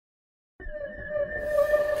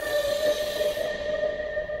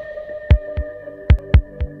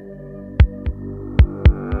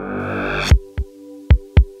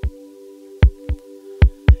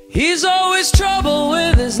always trouble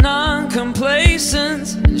with his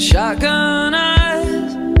non-complacence and shotgun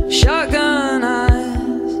eyes, shotgun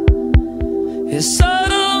eyes. His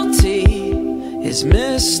subtlety, his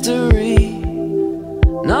mystery,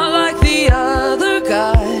 not like the other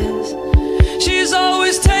guys. She's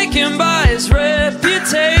always taken by his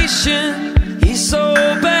reputation. He's so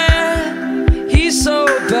bad, he's so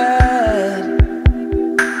bad.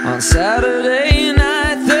 On Saturday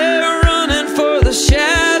night they're running for the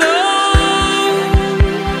shadow.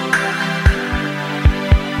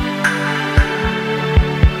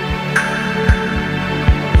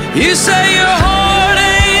 You say your heart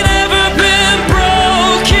ain't ever been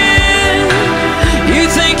broken. You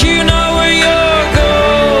think you know where you're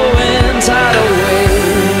going. Tidal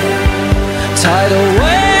wave, tidal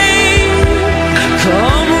wave,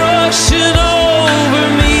 come rushing over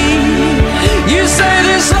me. You say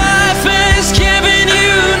this life is giving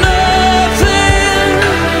you nothing.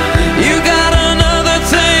 You got another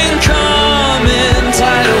thing coming.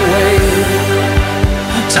 Tidal wave,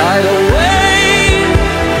 tidal wave,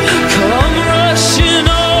 come rushing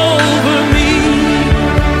over me.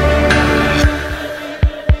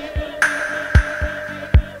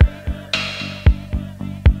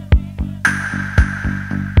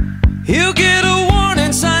 He'll get a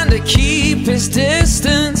warning sign to keep his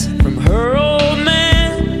distance from her old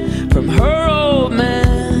man, from her old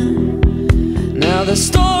man. Now the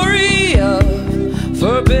story of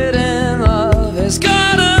forbidden love has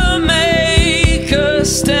gotta make a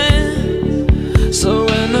stand. So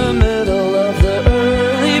in the middle of the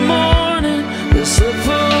early morning, they slip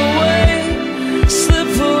away,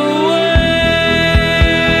 slip away.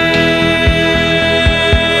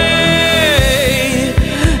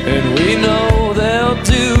 And we know they'll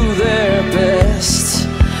do their best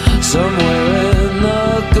somewhere in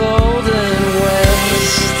the Golden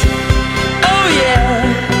West. Oh yeah,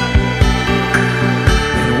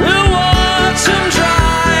 and we'll watch them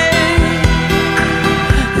drive,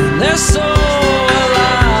 and they're so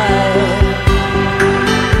alive.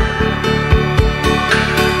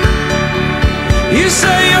 You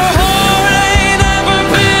say your heart ain't ever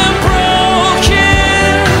been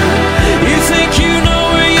broken. You think you know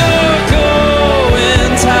where you're going.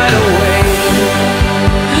 Tidal wave,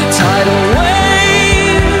 tidal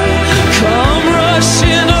wave, come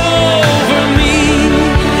rushing over me.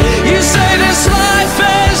 You say this life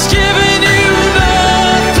has given you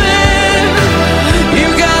nothing. You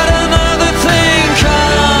got another thing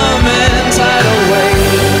coming. Tidal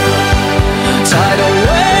wave, tidal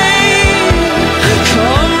wave,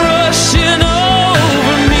 come rushing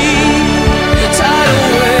over me. Tidal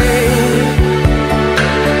wave.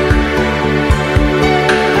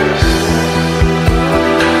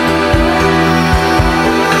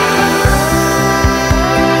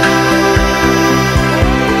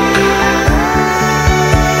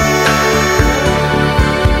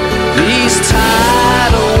 These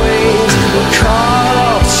tidal waves were caught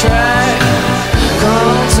off track.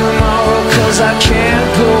 Come tomorrow, 'cause I can't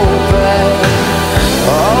go back.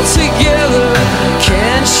 All together,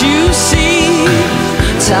 can't you see?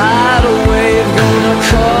 Tidal wave gonna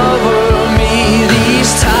cover me.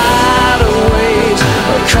 These tidal waves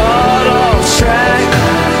are caught off track.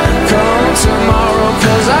 Come tomorrow,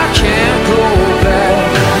 'cause I can't go back.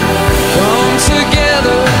 Come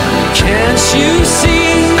together, can't you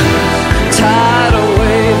see? Tidal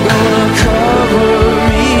wave gonna cover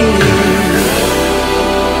me,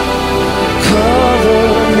 cover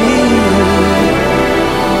me.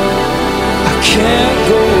 I can't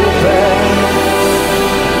go back.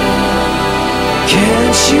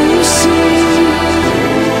 Can't you see?